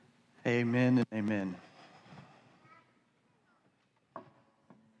Amen and amen.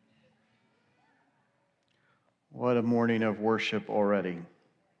 What a morning of worship already.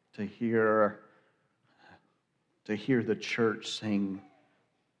 To hear the church sing,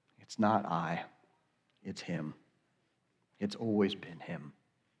 it's not I, it's Him. It's always been Him.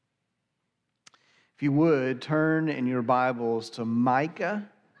 If you would, turn in your Bibles to Micah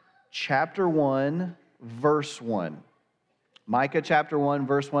chapter 1, verse 1. Micah chapter 1,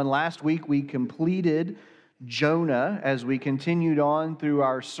 verse 1. Last week we completed Jonah as we continued on through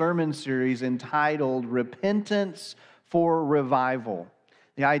our sermon series entitled Repentance for Revival.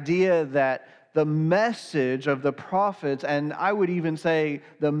 The idea that the message of the prophets, and I would even say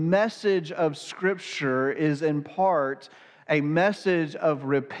the message of Scripture, is in part a message of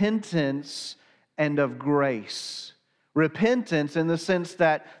repentance and of grace. Repentance in the sense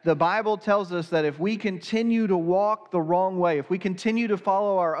that the Bible tells us that if we continue to walk the wrong way, if we continue to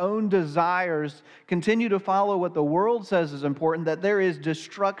follow our own desires, continue to follow what the world says is important, that there is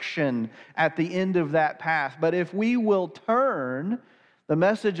destruction at the end of that path. But if we will turn, the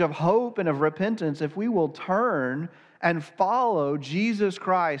message of hope and of repentance, if we will turn and follow Jesus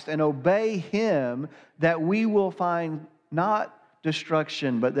Christ and obey Him, that we will find not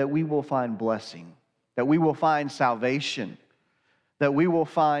destruction, but that we will find blessing. That we will find salvation, that we will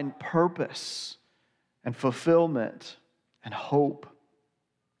find purpose and fulfillment and hope.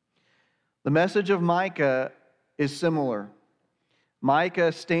 The message of Micah is similar.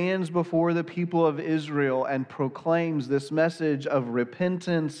 Micah stands before the people of Israel and proclaims this message of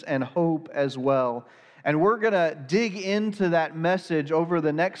repentance and hope as well. And we're going to dig into that message over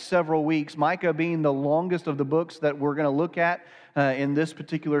the next several weeks, Micah being the longest of the books that we're going to look at in this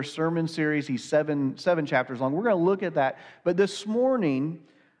particular sermon series. He's seven chapters long. We're going to look at that. But this morning,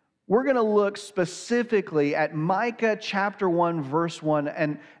 we're going to look specifically at Micah chapter 1, verse 1,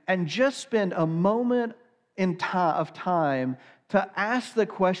 and just spend a moment of time to ask the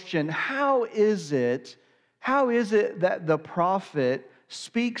question, how is it that the prophet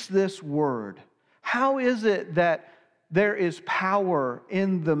speaks this word? How is it that there is power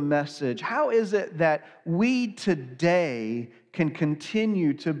in the message? How is it that we today can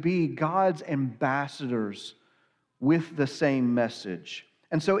continue to be God's ambassadors with the same message?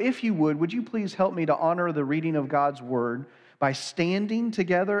 And so if you would you please help me to honor the reading of God's word by standing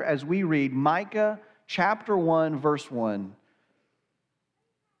together as we read Micah chapter 1, verse 1.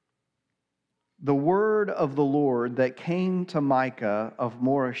 The word of the Lord that came to Micah of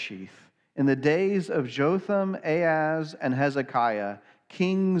Moresheth in the days of Jotham, Ahaz, and Hezekiah,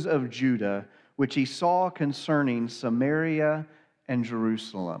 kings of Judah, which he saw concerning Samaria and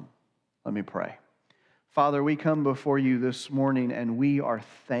Jerusalem. Let me pray. Father, we come before you this morning and we are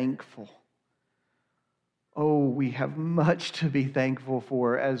thankful. Oh, we have much to be thankful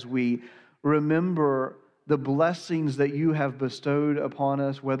for as we remember the blessings that you have bestowed upon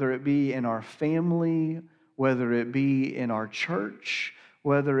us, whether it be in our family, whether it be in our church,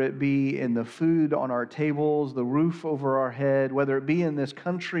 whether it be in the food on our tables, the roof over our head, whether it be in this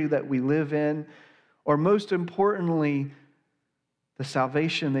country that we live in, or most importantly, the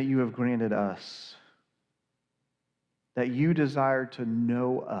salvation that you have granted us, that you desire to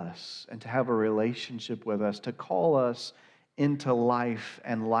know us and to have a relationship with us, to call us into life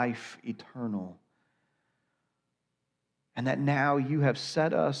and life eternal. And that now you have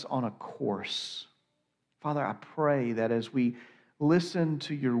set us on a course. Father, I pray that as we listen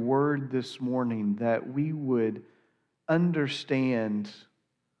to your word this morning, that we would understand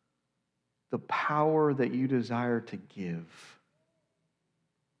the power that you desire to give,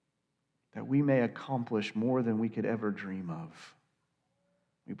 that we may accomplish more than we could ever dream of.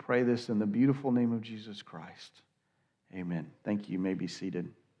 We pray this in the beautiful name of Jesus Christ. Amen. Thank you. You may be seated.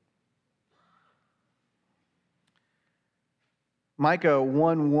 Micah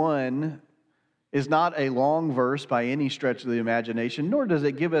 1:1 is not a long verse by any stretch of the imagination, nor does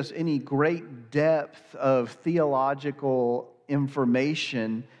it give us any great depth of theological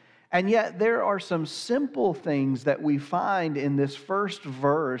information. And yet there are some simple things that we find in this first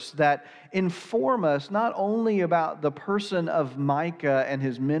verse that inform us not only about the person of Micah and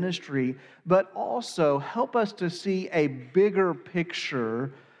his ministry, but also help us to see a bigger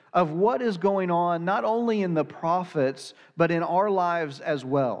picture of what is going on not only in the prophets, but in our lives as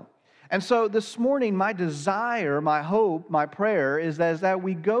well. And so this morning, my desire, my hope, my prayer is that as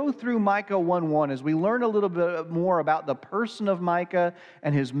we go through Micah 1:1, as we learn a little bit more about the person of Micah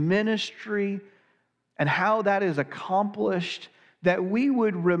and his ministry and how that is accomplished, that we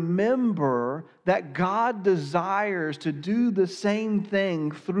would remember that God desires to do the same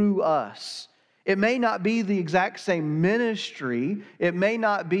thing through us It may not be the exact same ministry, it may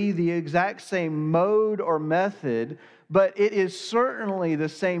not be the exact same mode or method, but it is certainly the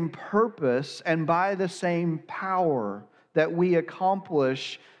same purpose and by the same power that we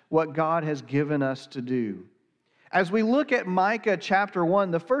accomplish what God has given us to do. As we look at Micah chapter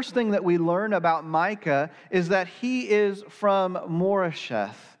 1, the first thing that we learn about Micah is that he is from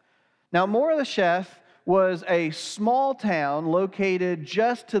Moresheth. Now, Moresheth was a small town located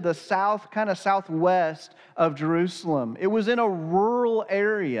just to the south, kind of southwest of Jerusalem. It was in a rural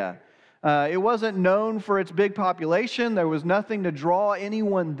area. It wasn't known for its big population. There was nothing to draw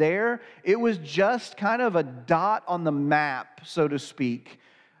anyone there. It was just kind of a dot on the map, so to speak,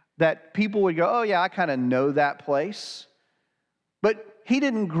 that people would go, oh yeah, I kind of know that place. But he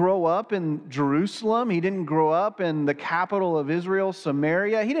didn't grow up in Jerusalem. He didn't grow up in the capital of Israel,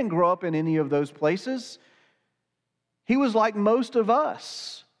 Samaria. He didn't grow up in any of those places. He was like most of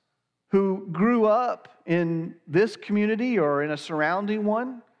us who grew up in this community or in a surrounding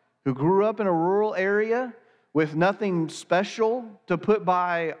one, who grew up in a rural area with nothing special to put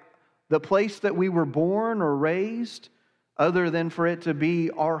by the place that we were born or raised, other than for it to be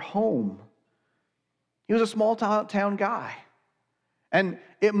our home. He was a small town guy. And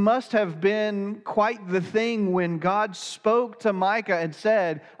it must have been quite the thing when God spoke to Micah and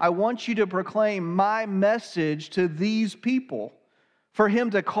said, I want you to proclaim my message to these people. For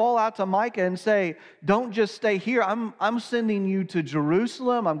him to call out to Micah and say, don't just stay here. I'm sending you to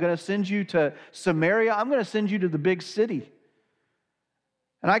Jerusalem. I'm going to send you to Samaria. I'm going to send you to the big city.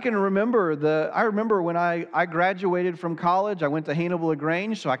 And I remember when I graduated from college, I went to Hannibal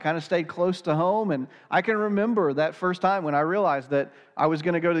LaGrange, so I kind of stayed close to home. And I can remember that first time when I realized that I was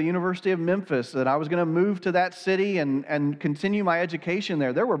going to go to the University of Memphis, that I was going to move to that city and continue my education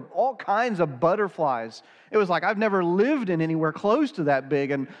there. There were all kinds of butterflies. It was like I've never lived in anywhere close to that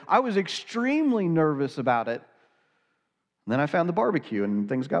big, and I was extremely nervous about it. And then I found the barbecue, and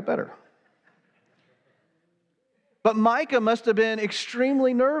things got better. But Micah must have been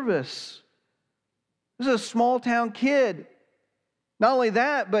extremely nervous. This is a small town kid. Not only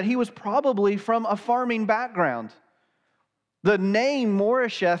that, but he was probably from a farming background. The name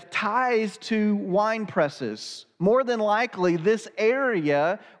Moresheth ties to wine presses. More than likely, this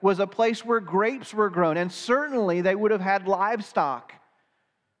area was a place where grapes were grown, and certainly they would have had livestock.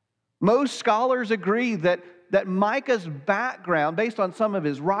 Most scholars agree that Micah's background, based on some of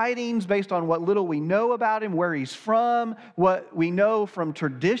his writings, based on what little we know about him, where he's from, what we know from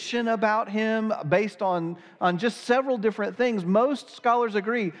tradition about him, based on just several different things, most scholars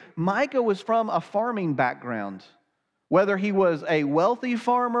agree Micah was from a farming background. Whether he was a wealthy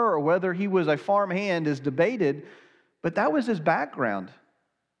farmer or whether he was a farmhand is debated, but that was his background.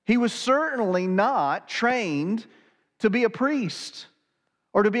 He was certainly not trained to be a priest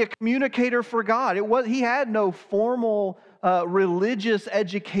or to be a communicator for God. He had no formal religious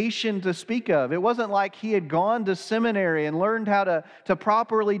education to speak of. It wasn't like he had gone to seminary and learned how to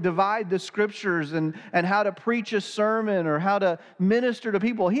properly divide the scriptures and how to preach a sermon or how to minister to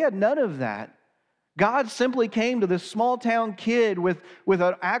people. He had none of that. God simply came to this small town kid with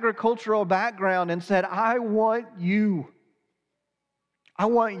an agricultural background and said, I want you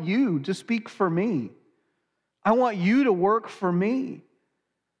to speak for me. I want you to work for me.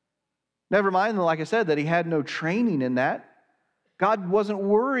 Never mind, like I said, that he had no training in that. God wasn't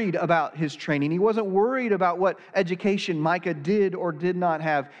worried about his training. He wasn't worried about what education Micah did or did not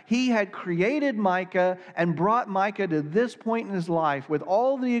have. He had created Micah and brought Micah to this point in his life with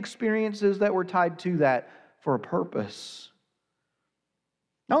all the experiences that were tied to that for a purpose.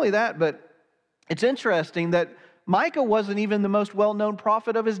 Not only that, but it's interesting that Micah wasn't even the most well-known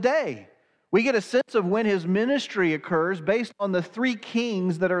prophet of his day. We get a sense of when his ministry occurs based on the three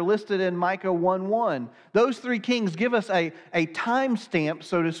kings that are listed in Micah 1:1. Those three kings give us a timestamp,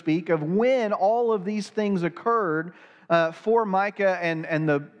 so to speak, of when all of these things occurred for Micah and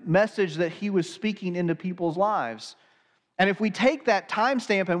the message that he was speaking into people's lives. And if we take that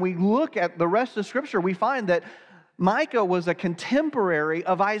timestamp and we look at the rest of Scripture, we find that Micah was a contemporary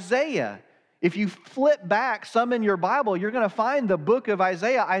of Isaiah. If you flip back some in your Bible, you're going to find the book of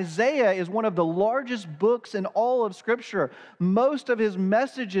Isaiah. Isaiah is one of the largest books in all of Scripture. Most of his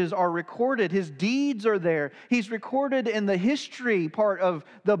messages are recorded. His deeds are there. He's recorded in the history part of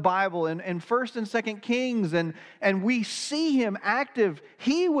the Bible in 1st and 2nd Kings, and we see him active.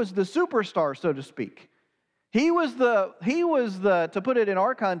 He was the superstar, so to speak. He was the, to put it in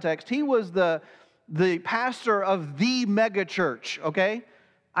our context, he was the pastor of the mega church, okay?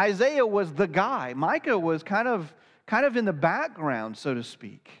 Isaiah was the guy. Micah was kind of in the background, so to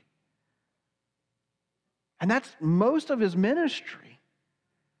speak. And that's most of his ministry.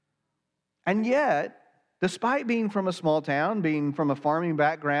 And yet, despite being from a small town, being from a farming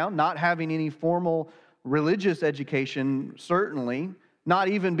background, not having any formal religious education, certainly, not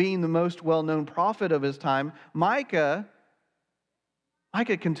even being the most well-known prophet of his time, Micah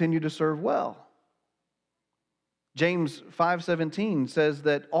continued to serve well. James 5:17 says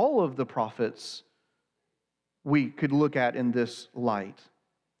that all of the prophets we could look at in this light.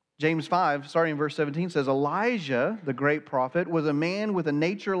 James 5, starting in verse 17, says, Elijah, the great prophet, was a man with a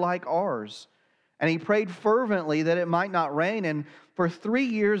nature like ours, and he prayed fervently that it might not rain, and for 3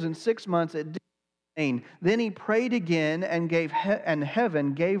 years and 6 months it did rain. Then he prayed again, and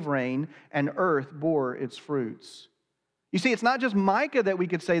heaven gave rain, and earth bore its fruits. You see, it's not just Micah that we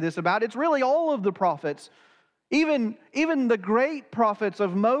could say this about, it's really all of the prophets. Even the great prophets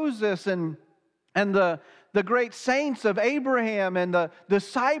of Moses and the great saints of Abraham and the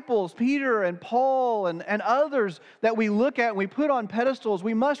disciples, Peter and Paul and others that we look at and we put on pedestals,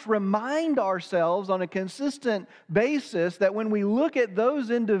 we must remind ourselves on a consistent basis that when we look at those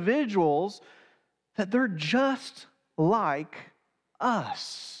individuals, that they're just like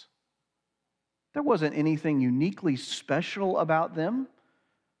us. There wasn't anything uniquely special about them.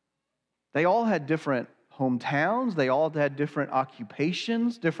 They all had different hometowns, they all had different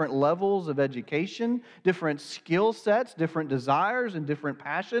occupations, different levels of education, different skill sets, different desires, and different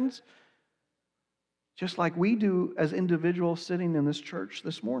passions, just like we do as individuals sitting in this church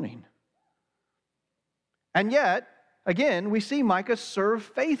this morning. And yet, again, we see Micah serve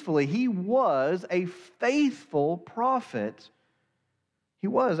faithfully. He was a faithful prophet. He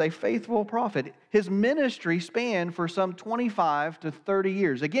was a faithful prophet. His ministry spanned for some 25 to 30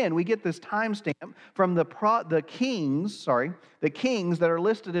 years. Again, we get this timestamp from the kings that are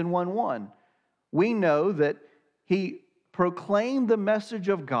listed in 1:1. We know that he proclaimed the message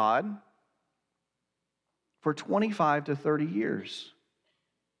of God for 25 to 30 years.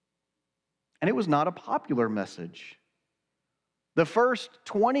 And it was not a popular message. The first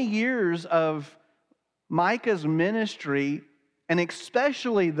 20 years of Micah's ministry, and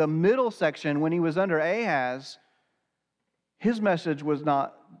especially the middle section when he was under Ahaz, his message was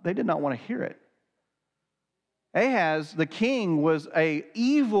they did not want to hear it. Ahaz, the king, was an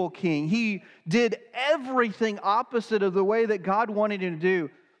evil king. He did everything opposite of the way that God wanted him to do.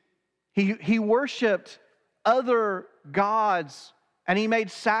 He worshiped other gods, and he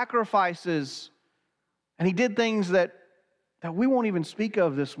made sacrifices, and he did things that we won't even speak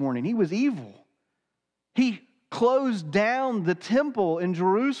of this morning. He was evil. He closed down the temple in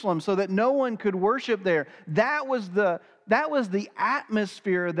Jerusalem so that no one could worship there. That was the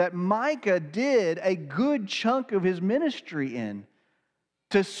atmosphere that Micah did a good chunk of his ministry in,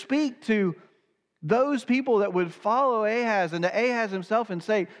 to speak to those people that would follow Ahaz and to Ahaz himself and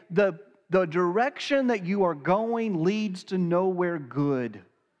say, the direction that you are going leads to nowhere good.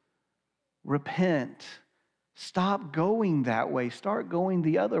 Repent. Stop going that way. Start going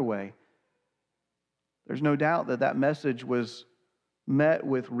the other way. There's no doubt that that message was met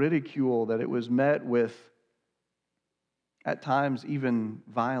with ridicule, that it was met with, at times, even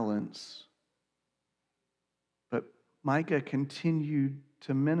violence. But Micah continued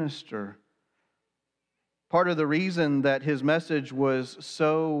to minister. Part of the reason that his message was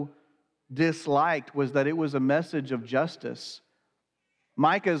so disliked was that it was a message of justice.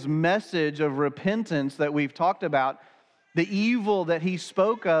 Micah's message of repentance that we've talked about, the evil that he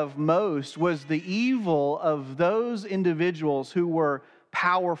spoke of most was the evil of those individuals who were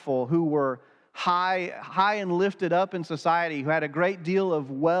powerful, who were high and lifted up in society, who had a great deal of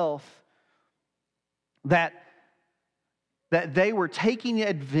wealth, that they were taking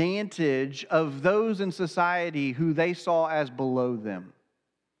advantage of those in society who they saw as below them.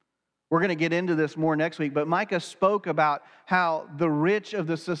 We're going to get into this more next week, but Micah spoke about how the rich of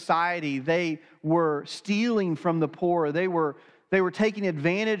the society, they were stealing from the poor. They were taking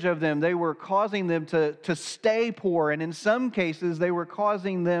advantage of them. They were causing them to stay poor, and in some cases, they were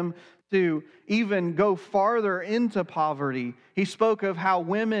causing them to even go farther into poverty. He spoke of how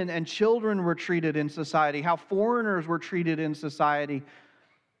women and children were treated in society, how foreigners were treated in society.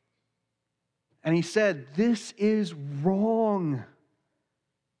 And he said, this is wrong.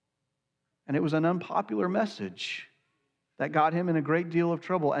 And it was an unpopular message that got him in a great deal of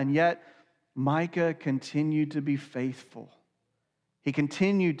trouble. And yet, Micah continued to be faithful. He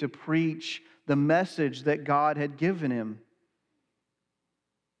continued to preach the message that God had given him.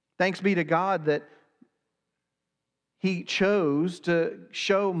 Thanks be to God that he chose to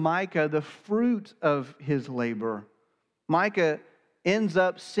show Micah the fruit of his labor. Micah ends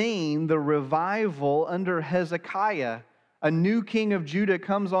up seeing the revival under Hezekiah. A new king of Judah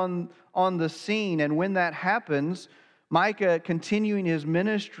comes on the scene, and when that happens, Micah, continuing his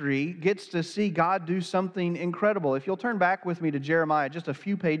ministry, gets to see God do something incredible. If you'll turn back with me to Jeremiah, just a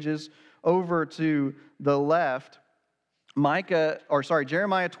few pages over to the left,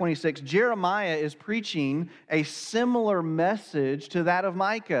 Jeremiah 26. Jeremiah is preaching a similar message to that of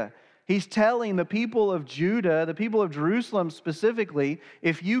Micah. He's telling the people of Judah, the people of Jerusalem specifically,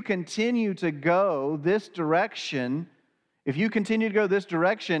 if you continue to go this direction,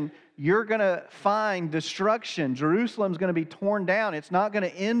 you're going to find destruction. Jerusalem's going to be torn down. It's not going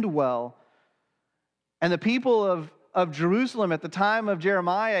to end well. And the people of Jerusalem at the time of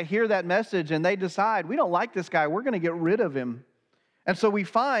Jeremiah hear that message and they decide, we don't like this guy. We're going to get rid of him. And so we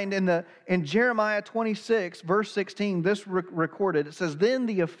find in Jeremiah 26, verse 16, this recorded. It says, "Then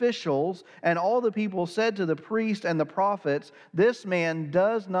the officials and all the people said to the priests and the prophets, 'This man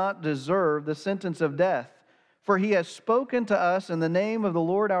does not deserve the sentence of death. For he has spoken to us in the name of the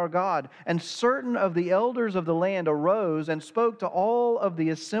Lord our God.' And certain of the elders of the land arose and spoke to all of the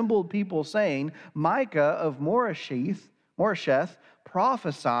assembled people, saying, 'Micah of Moresheth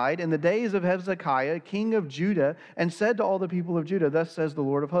prophesied in the days of Hezekiah, king of Judah, and said to all the people of Judah, Thus says the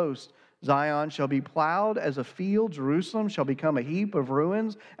Lord of hosts, Zion shall be plowed as a field, Jerusalem shall become a heap of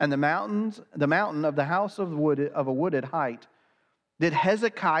ruins, and the mountain of the house of a wooded height. Did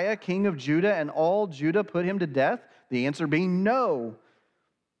Hezekiah, king of Judah, and all Judah put him to death? The answer being no.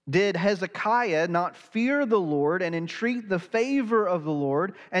 Did Hezekiah not fear the Lord and entreat the favor of the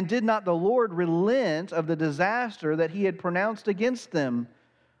Lord? And did not the Lord relent of the disaster that he had pronounced against them?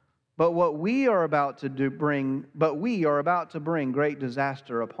 But we are about to bring great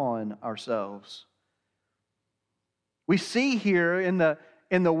disaster upon ourselves." We see here in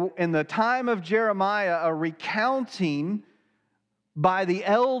the time of Jeremiah a recounting by the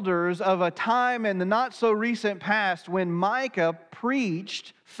elders of a time in the not so recent past when Micah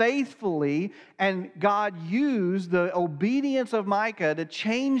preached faithfully, and God used the obedience of Micah to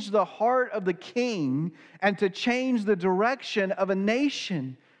change the heart of the king and to change the direction of a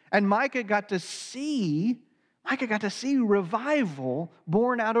nation. And Micah got to see revival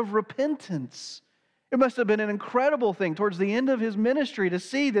born out of repentance. It must have been an incredible thing towards the end of his ministry to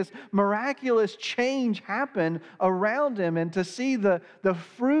see this miraculous change happen around him and to see the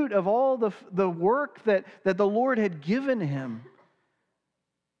fruit of all the work that the Lord had given him.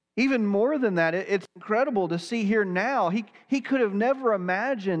 Even more than that, it's incredible to see here now. He could have never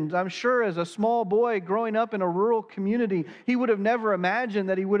imagined, I'm sure as a small boy growing up in a rural community, he would have never imagined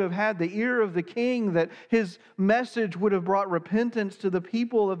that he would have had the ear of the king, that his message would have brought repentance to the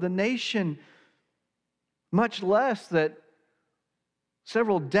people of the nation. Much less that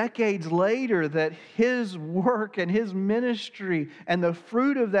several decades later that his work and his ministry and the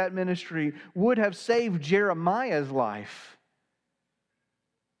fruit of that ministry would have saved Jeremiah's life.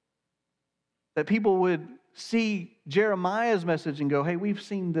 That people would see Jeremiah's message and go, hey, we've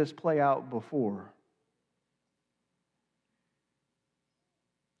seen this play out before.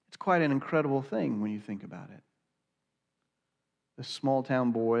 It's quite an incredible thing when you think about it. This small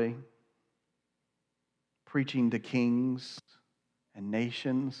town boy preaching to kings and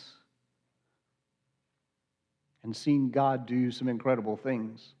nations and seeing God do some incredible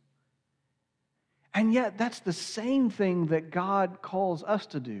things. And yet that's the same thing that God calls us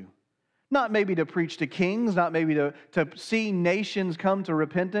to do. Not maybe to preach to kings, not maybe to see nations come to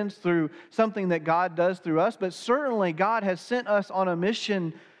repentance through something that God does through us, but certainly God has sent us on a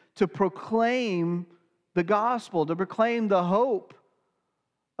mission to proclaim the gospel, to proclaim the hope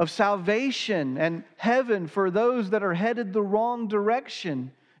of salvation and heaven for those that are headed the wrong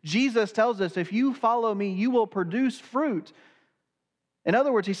direction. Jesus tells us, if you follow me, you will produce fruit. In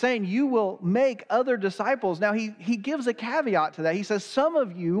other words, he's saying you will make other disciples. Now, he gives a caveat to that. He says some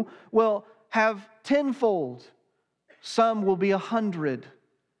of you will have 10-fold. Some will be 100.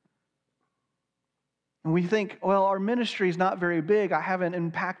 And we think, well, our ministry is not very big. I haven't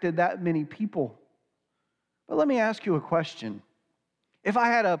impacted that many people. But let me ask you a question. If I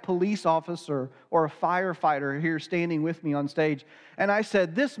had a police officer or a firefighter here standing with me on stage, and I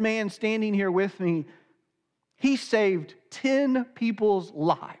said, this man standing here with me, he saved 10 people's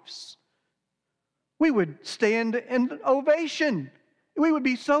lives, we would stand in ovation. We would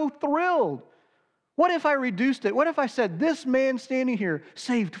be so thrilled. What if I reduced it? What if I said, this man standing here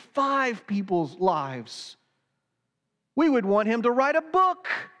saved 5 people's lives? We would want him to write a book.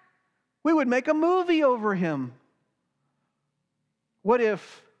 We would make a movie over him. What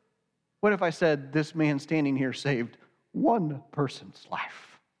if I said, this man standing here saved 1 person's life?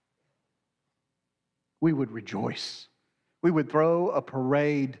 We would rejoice. We would throw a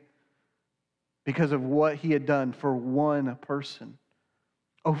parade because of what he had done for 1 person.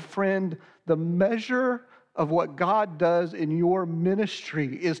 Oh, friend, the measure of what God does in your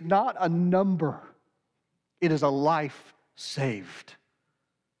ministry is not a number. It is a life saved.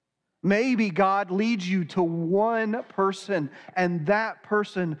 Maybe God leads you to one person and that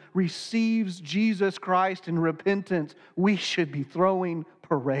person receives Jesus Christ in repentance. We should be throwing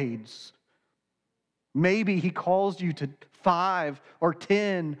parades. Maybe He calls you to 5 or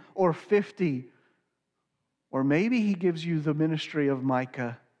 10 or 50. Or maybe He gives you the ministry of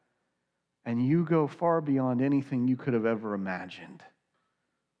Micah and you go far beyond anything you could have ever imagined.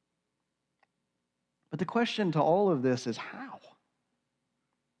 But the question to all of this is how?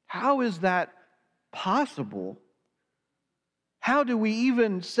 How is that possible? How do we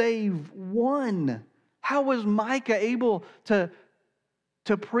even save one? How was Micah able to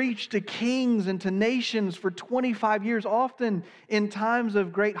preach to kings and to nations for 25 years, often in times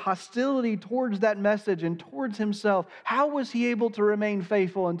of great hostility towards that message and towards himself? How was he able to remain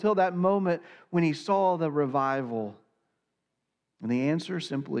faithful until that moment when he saw the revival? And the answer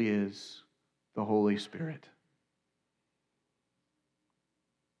simply is the Holy Spirit.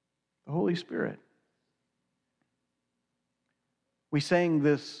 The Holy Spirit. We sang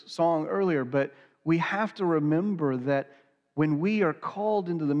this song earlier, but we have to remember that when we are called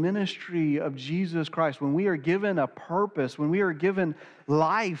into the ministry of Jesus Christ, when we are given a purpose, when we are given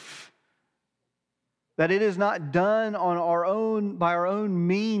life, that it is not done on our own, by our own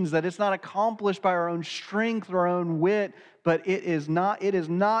means, that it's not accomplished by our own strength or our own wit, but it is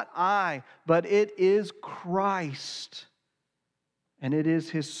not I, but it is Christ. And it is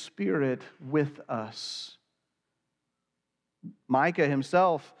His Spirit with us. Micah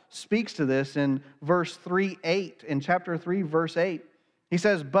himself speaks to this in verse 3:8, in chapter 3, verse 8. He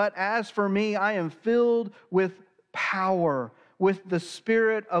says, "But as for me, I am filled with power, with the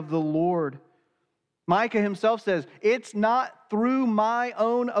Spirit of the Lord." Micah himself says, it's not through my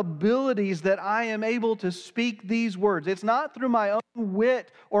own abilities that I am able to speak these words. It's not through my own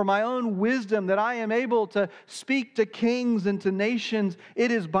wit or my own wisdom that I am able to speak to kings and to nations.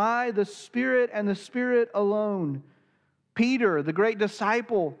 It is by the Spirit and the Spirit alone. Peter, the great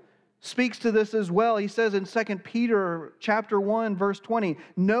disciple, speaks to this as well. He says in 2 Peter chapter 1, verse 20,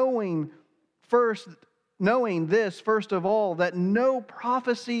 knowing this, first of all, that no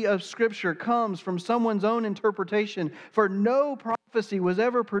prophecy of Scripture comes from someone's own interpretation, for no prophecy was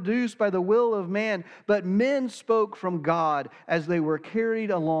ever produced by the will of man, but men spoke from God as they were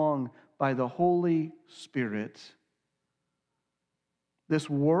carried along by the Holy Spirit. This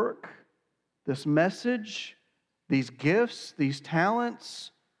work, this message, these gifts, these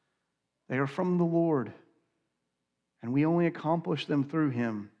talents, they are from the Lord, and we only accomplish them through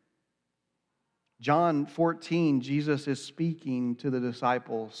Him. John 14, Jesus is speaking to the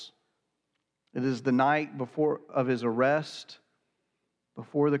disciples. It is the night of His arrest,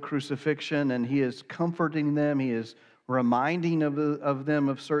 before the crucifixion, and He is comforting them. He is reminding them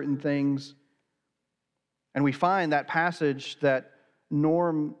of certain things. And we find that passage that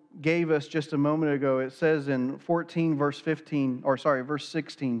Norm gave us just a moment ago. It says in 14, verse 16.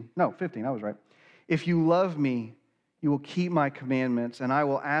 No, 15, I was right. If you love me, you will keep my commandments, and I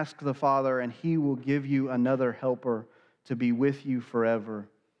will ask the Father, and He will give you another helper to be with you forever.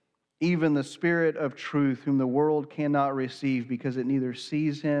 Even the Spirit of truth, whom the world cannot receive, because it neither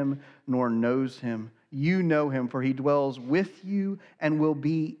sees Him nor knows Him. You know Him, for He dwells with you and will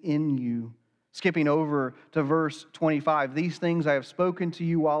be in you. Skipping over to verse 25, these things I have spoken to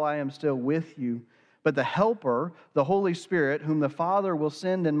you while I am still with you. But the Helper, the Holy Spirit, whom the Father will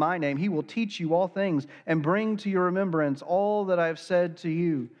send in my name, He will teach you all things and bring to your remembrance all that I have said to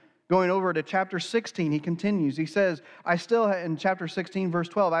you. Going over to chapter 16, he continues. He says, in chapter 16, verse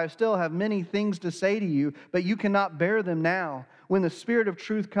 12, I still have many things to say to you, but you cannot bear them now. When the Spirit of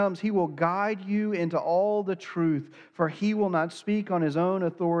truth comes, He will guide you into all the truth, for He will not speak on His own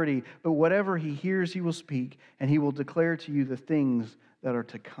authority, but whatever He hears, He will speak, and He will declare to you the things that are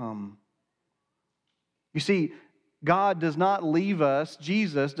to come. You see, God does not leave us,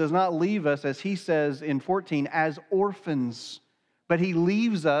 Jesus does not leave us, as He says in 14, as orphans, but He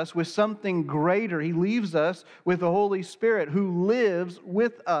leaves us with something greater. He leaves us with the Holy Spirit who lives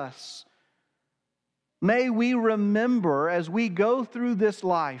with us. May we remember as we go through this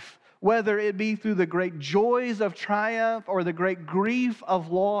life, whether it be through the great joys of triumph or the great grief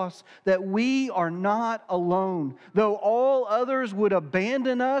of loss, that we are not alone. Though all others would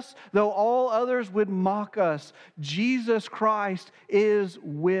abandon us, though all others would mock us, Jesus Christ is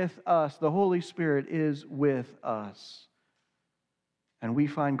with us. The Holy Spirit is with us. And we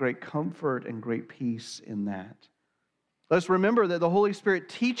find great comfort and great peace in that. Let's remember that the Holy Spirit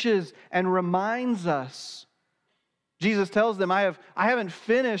teaches and reminds us. Jesus tells them, I haven't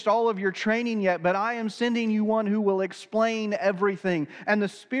finished all of your training yet, but I am sending you one who will explain everything. And the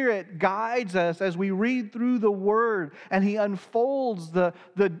Spirit guides us as we read through the Word, and He unfolds the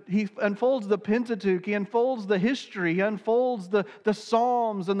Pentateuch, He unfolds the history, He unfolds the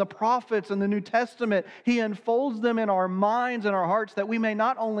Psalms and the prophets and the New Testament. He unfolds them in our minds and our hearts that we may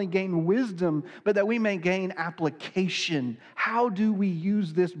not only gain wisdom, but that we may gain application. How do we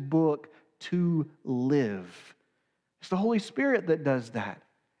use this book to live? It's the Holy Spirit that does that.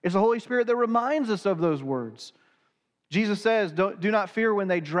 It's the Holy Spirit that reminds us of those words. Jesus says, do not fear when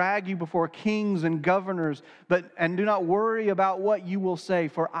they drag you before kings and governors, and do not worry about what you will say,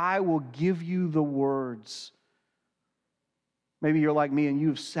 for I will give you the words. Maybe you're like me and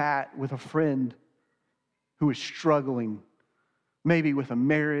you've sat with a friend who is struggling, maybe with a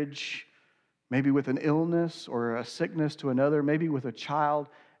marriage, maybe with an illness or a sickness to another, maybe with a child,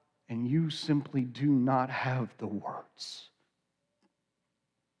 and you simply do not have the words.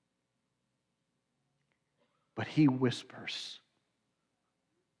 But He whispers,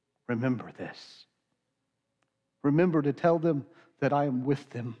 remember this. Remember to tell them that I am with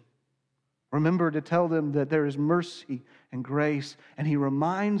them. Remember to tell them that there is mercy and grace. And He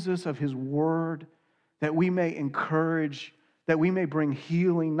reminds us of His word that we may encourage, that we may bring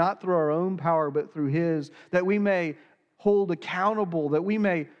healing, not through our own power, but through His, that we may hold accountable, that we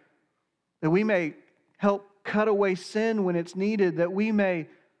may help cut away sin when it's needed, that we may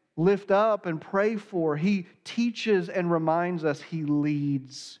lift up and pray for. He teaches and reminds us. He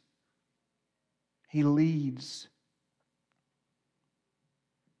leads. He leads.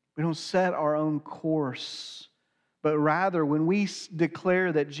 We don't set our own course, but rather when we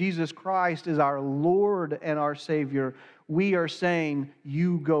declare that Jesus Christ is our Lord and our Savior, we are saying,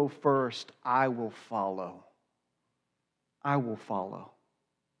 you go first, I will follow. I will follow.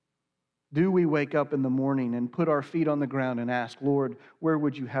 Do we wake up in the morning and put our feet on the ground and ask, Lord, where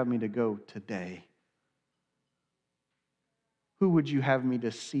would you have me to go today? Who would you have me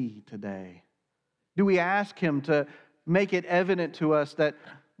to see today? Do we ask Him to make it evident to us that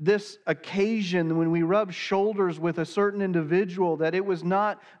this occasion, when we rub shoulders with a certain individual, that it was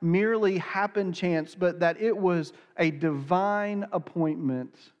not merely happen chance, but that it was a divine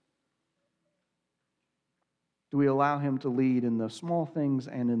appointment? Do we allow Him to lead in the small things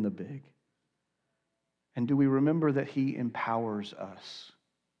and in the big? And do we remember that He empowers us?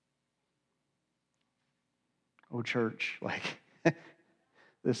 Oh, church,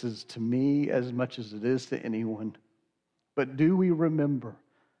 this is to me as much as it is to anyone. But do we remember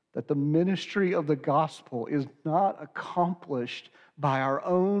that the ministry of the gospel is not accomplished by our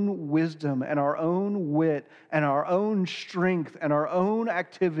own wisdom and our own wit and our own strength and our own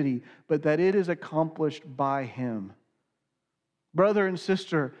activity, but that it is accomplished by Him? Brother and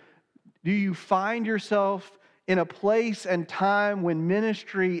sister, do you find yourself in a place and time when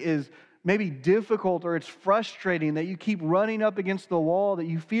ministry is maybe difficult or it's frustrating, that you keep running up against the wall, that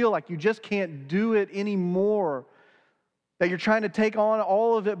you feel like you just can't do it anymore, that you're trying to take on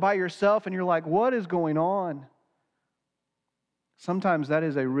all of it by yourself and you're like, what is going on? Sometimes that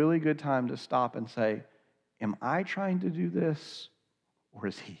is a really good time to stop and say, am I trying to do this or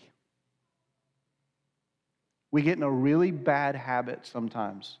is He? We get in a really bad habit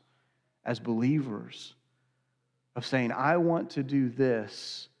sometimes as believers of saying, I want to do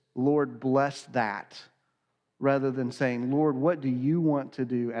this, Lord, bless that, rather than saying, Lord, what do you want to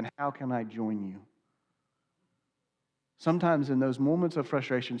do and how can I join you? Sometimes in those moments of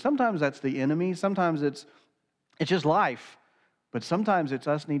frustration, sometimes that's the enemy, sometimes it's just life, but sometimes it's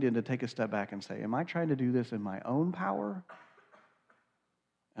us needing to take a step back and say, am I trying to do this in my own power?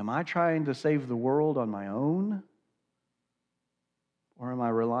 Am I trying to save the world on my own? Or am I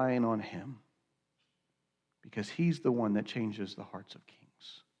relying on Him? Because He's the one that changes the hearts of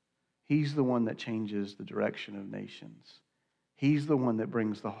kings. He's the one that changes the direction of nations. He's the one that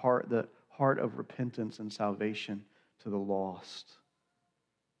brings the heart of repentance and salvation to the lost.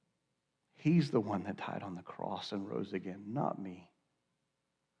 He's the one that died on the cross and rose again, not me.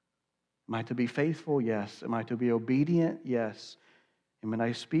 Am I to be faithful? Yes. Am I to be obedient? Yes. And when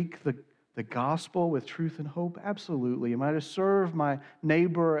I speak the gospel with truth and hope? Absolutely. Am I to serve my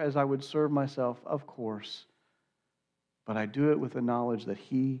neighbor as I would serve myself? Of course. But I do it with the knowledge that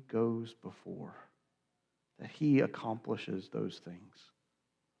He goes before, that He accomplishes those things.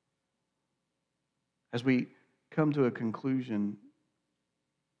 As we come to a conclusion,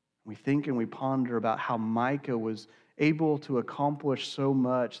 we think and we ponder about how Micah was able to accomplish so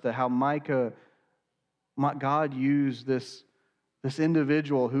much, that how God used this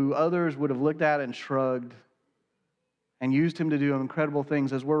individual who others would have looked at and shrugged and used him to do incredible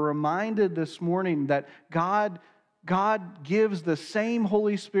things. As we're reminded this morning that God God gives the same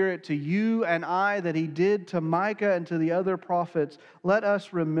Holy Spirit to you and I that He did to Micah and to the other prophets, let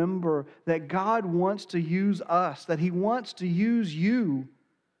us remember that God wants to use us, that He wants to use you,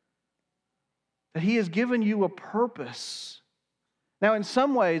 that He has given you a purpose. Now, in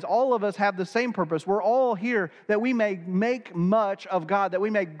some ways, all of us have the same purpose. We're all here that we may make much of God, that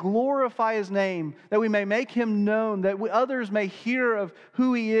we may glorify His name, that we may make Him known, that others may hear of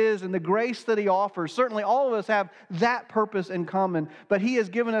who He is and the grace that He offers. Certainly, all of us have that purpose in common, but He has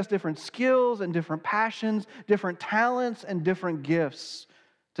given us different skills and different passions, different talents and different gifts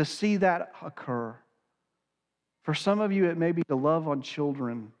to see that occur. For some of you, it may be to love on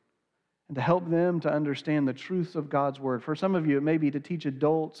children and to help them to understand the truths of God's Word. For some of you, it may be to teach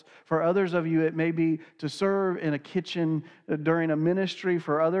adults. For others of you, it may be to serve in a kitchen during a ministry.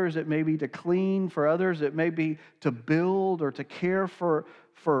 For others, it may be to clean. For others, it may be to build or to care for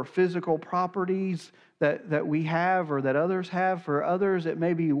physical properties that we have or that others have. For others, it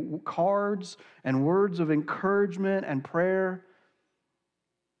may be cards and words of encouragement and prayer.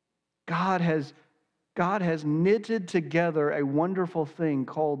 God has knitted together a wonderful thing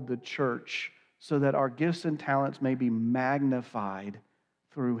called the church so that our gifts and talents may be magnified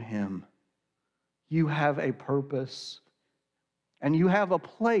through Him. You have a purpose and you have a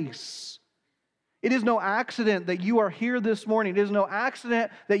place. It is no accident that you are here this morning. It is no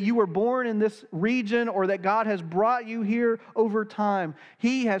accident that you were born in this region or that God has brought you here over time.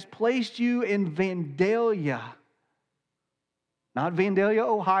 He has placed you in Vandalia. Not Vandalia,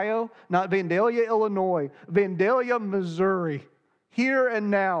 Ohio, not Vandalia, Illinois, Vandalia, Missouri, here and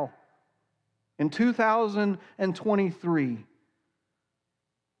now, in 2023,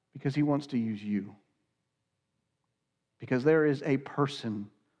 because He wants to use you. Because there is a person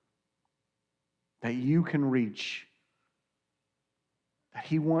that you can reach, that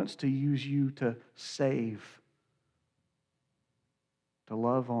He wants to use you to save, to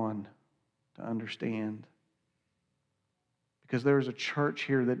love on, to understand. Because there is a church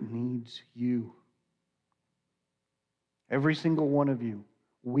here that needs you. Every single one of you.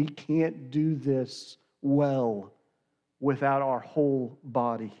 We can't do this well without our whole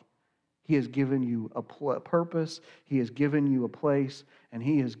body. He has given you a purpose, He has given you a place, and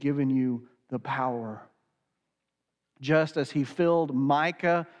He has given you the power. Just as He filled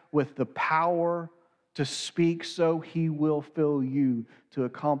Micah with the power to speak, so He will fill you to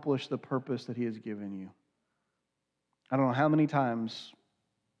accomplish the purpose that He has given you. I don't know how many times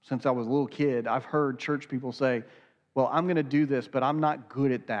since I was a little kid, I've heard church people say, well, I'm going to do this, but I'm not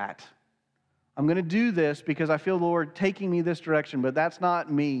good at that. I'm going to do this because I feel the Lord taking me this direction, but that's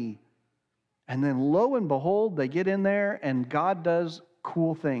not me. And then lo and behold, they get in there and God does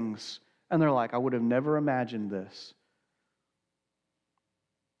cool things. And they're like, I would have never imagined this.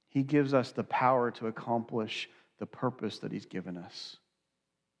 He gives us the power to accomplish the purpose that He's given us.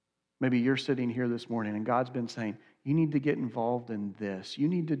 Maybe you're sitting here this morning and God's been saying, you need to get involved in this. You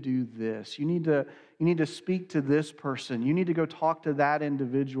need to do this. You need to speak to this person. You need to go talk to that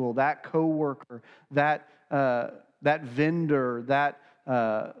individual, that coworker, that vendor,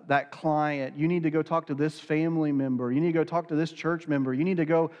 that client. You need to go talk to this family member. You need to go talk to this church member. You need to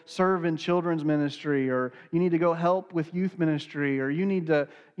go serve in children's ministry, or you need to go help with youth ministry, or you need to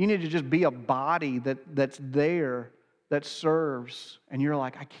just be a body that's there, that serves. And you're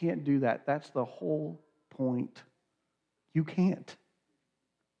like, I can't do that. That's the whole point. You can't.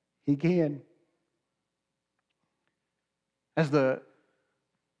 He can. As the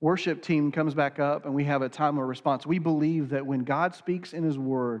worship team comes back up and we have a time of response, we believe that when God speaks in His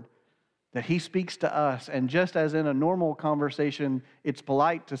Word, that He speaks to us. And just as in a normal conversation, it's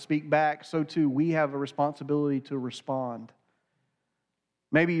polite to speak back, so too we have a responsibility to respond.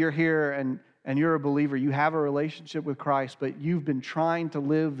 Maybe you're here and you're a believer. You have a relationship with Christ, but you've been trying to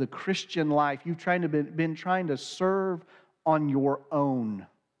live the Christian life. You've been trying to serve on your own.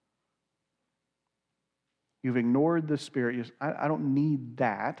 You've ignored the Spirit. I don't need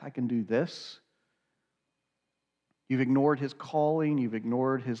that. I can do this. You've ignored His calling. You've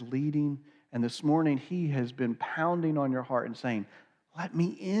ignored His leading. And this morning, He has been pounding on your heart and saying, let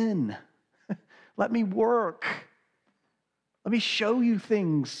me in. Let me work. Let me show you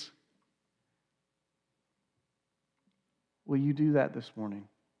things. Will you do that this morning?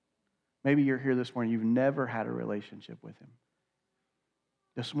 Maybe you're here this morning, you've never had a relationship with Him.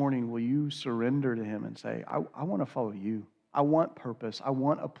 This morning, will you surrender to Him and say, I want to follow you. I want purpose. I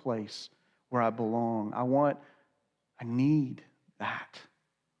want a place where I belong. I need that.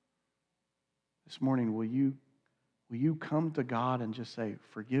 This morning, will you come to God and just say,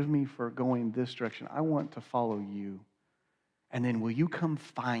 forgive me for going this direction. I want to follow you. And then will you come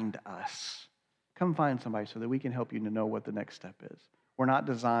find us? Come find somebody so that we can help you to know what the next step is. We're not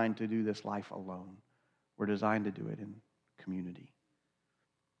designed to do this life alone. We're designed to do it in community.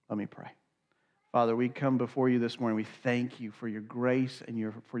 Let me pray. Father, we come before you this morning. We thank you for your grace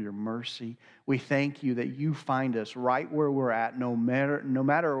and for your mercy. We thank you that you find us right where we're at, no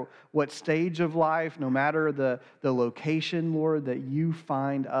matter what stage of life, no matter the location, Lord, that you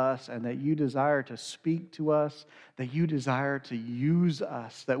find us and that you desire to speak to us, that you desire to use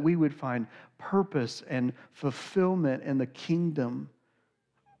us, that we would find purpose and fulfillment in the kingdom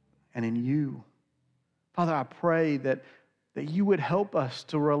and in you. Father, I pray that you would help us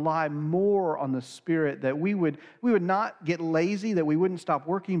to rely more on the Spirit, that we would not get lazy, that we wouldn't stop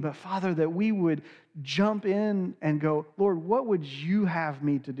working, but Father, that we would jump in and go, Lord, what would you have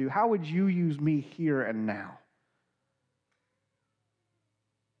me to do? How would you use me here and now?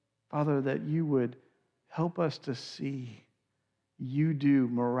 Father, that you would help us to see you do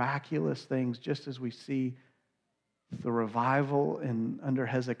miraculous things, just as we see the revival under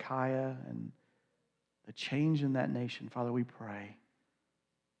Hezekiah and the change in that nation. Father, we pray.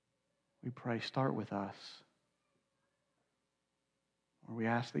 We pray, start with us. Lord, we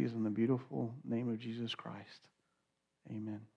ask these in the beautiful name of Jesus Christ. Amen.